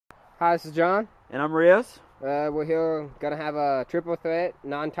Hi, this is John. And I'm Rios. We're here gonna have a triple threat,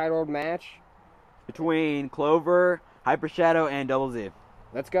 non-titled match Between Clover, Hyper Shadow, and Double Z.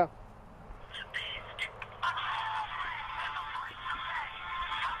 Let's go.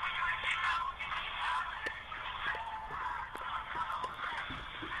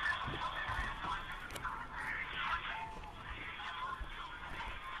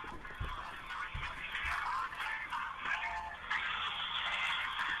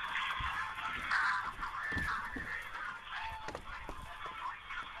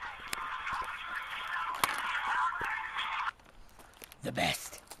 The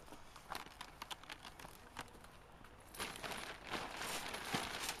best.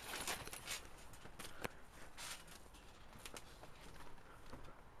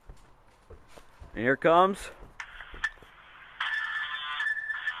 And here comes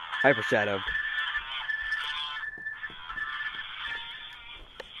Hyper Shadow.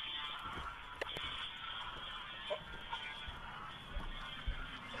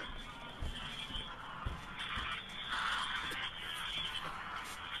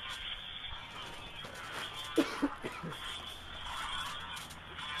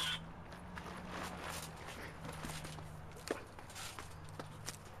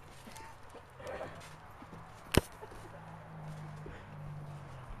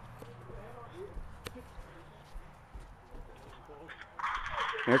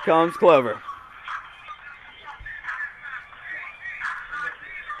 Here comes Clover.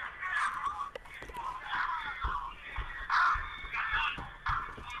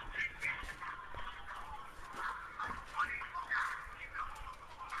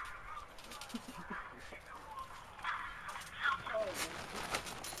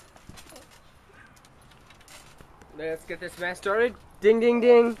 Let's get this match started. Ding, ding,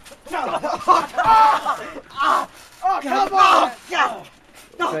 ding. Oh, come on!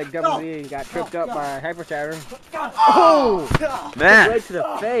 Looks like Double Z got tripped up by Hyper Shadow. Oh! Man! Right to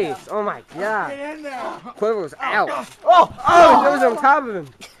the face. Oh my god. Get in there! Quiver was out. Oh! It was on top of him.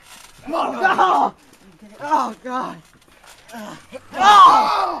 No! Oh, God!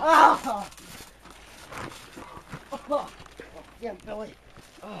 Oh! Yeah, Billy.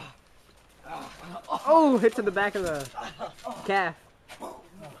 Oh, hit to the back of the calf.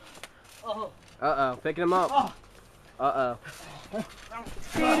 Uh-oh, picking him up. Uh-oh.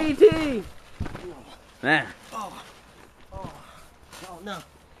 DDT! Man. Oh, no.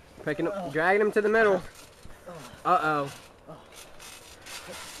 Picking him, dragging him to the middle. Uh-oh.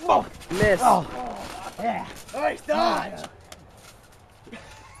 Miss. Yeah. Nice dodge!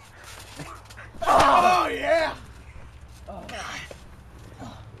 Oh, yeah!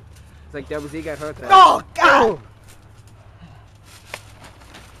 It's like Double Z got hurt there. Oh, God!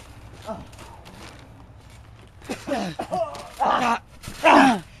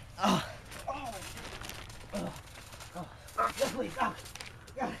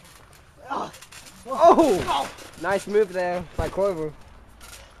 Oh! Nice move there by Clover.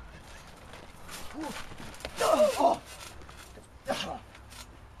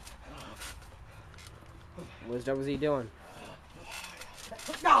 What's Double Z doing?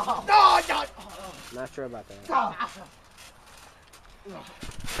 No! Not sure about that.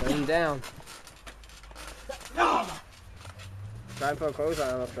 Put him down. Try and put clothes on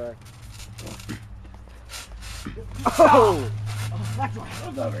him up track. Oh! That's right.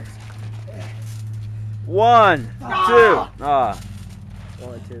 Hold over. 1, 2. Ah.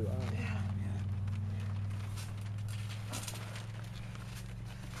 1, 2.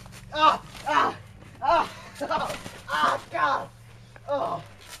 God!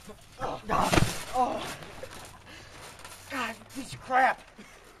 God, piece of crap!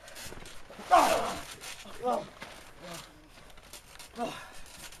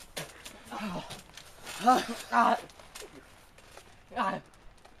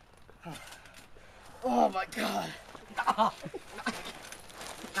 Oh my God! No!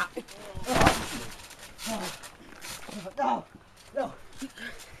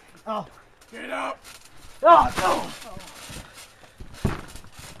 Oh! Get up! Oh, no!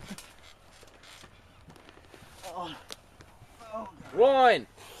 Oh. 1,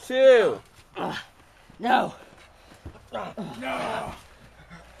 2. No! No!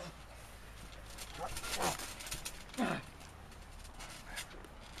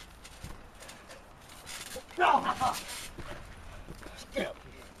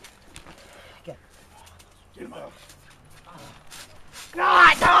 Get him out.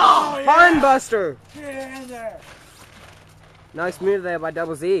 God, no! Barn Buster! Get in there! Nice move there by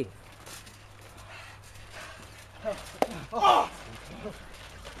Double Z. Oh!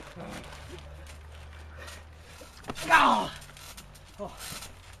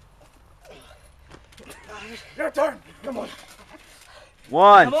 Your turn. Come on.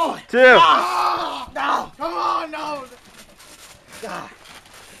 1, Come on. 2. No. Come on. No.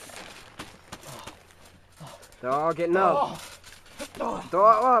 They're all getting up. Oh.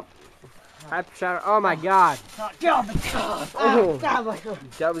 Throw it up. Hyper shadow. Oh my god. Oh.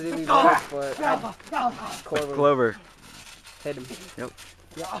 That was even worse, but Clover Clover. hit him. Yep.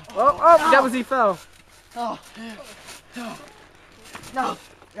 Oh, that was he fell. No. No.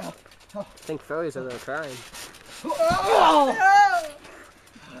 I think Phillies are there crying.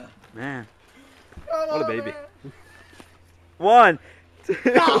 Man. What a baby. 1, 2.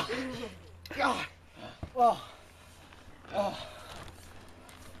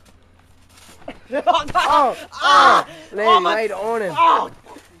 Man, right on him.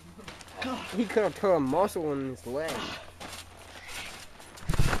 He could have put a muscle in his leg.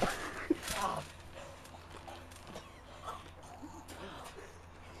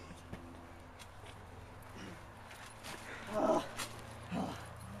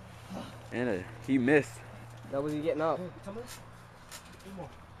 And he missed. That was he getting up.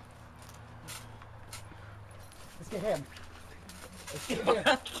 Let's get him.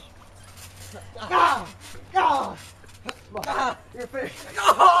 You're finished.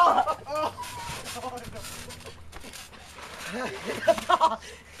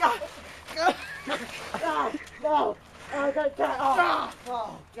 No. I got that.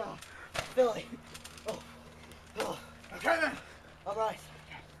 Oh, God. Billy. Okay, then. All right.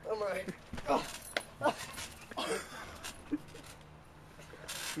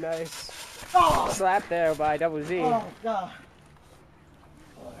 Nice. Oh, Slap there by Double Z. God.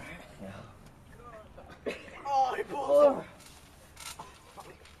 Oh, he pulled.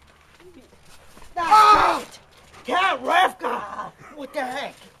 Oh! Cat ref guy! What the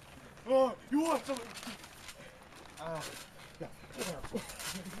heck? Oh, you want some?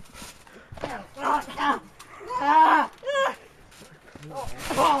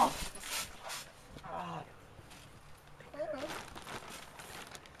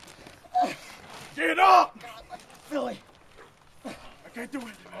 Get up! Billy! I can't do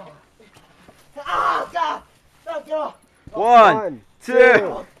it. Ah, God! No, get off! 1,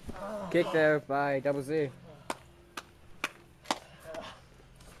 2. Kick there by Double Z.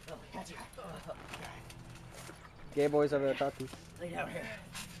 Gay boys over there talking. Lay down here.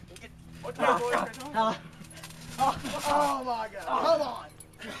 What the boys? Oh my God!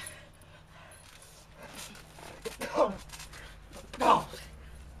 Come on! No!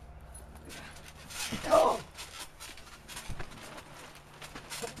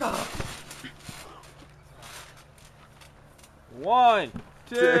 No! 1,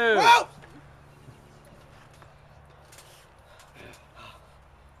 2. Whoa!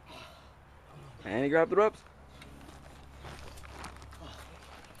 And he grabbed the ropes.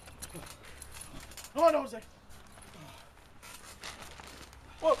 Come on, Jose.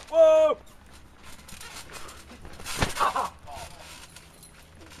 Whoa, whoa.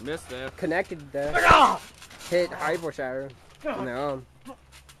 Missed there. Connected there. Ah! Hit hyper shadow. No.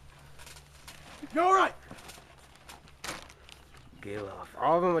 You all right? Get off.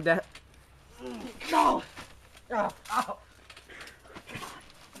 All of them with that. No! Ow!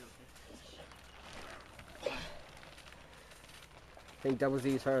 I think Double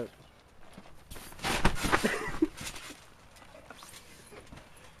Z's hurt.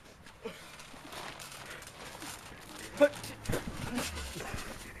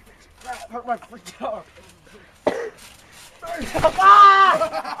 Hurt my freaking arm.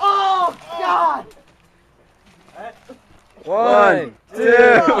 Ah! Oh, God! 1,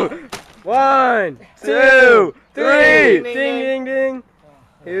 2, 1, 2, 3. Ding, ding, ding.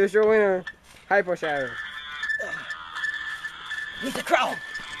 Here's your winner, Hyper Shadow. He's the crown.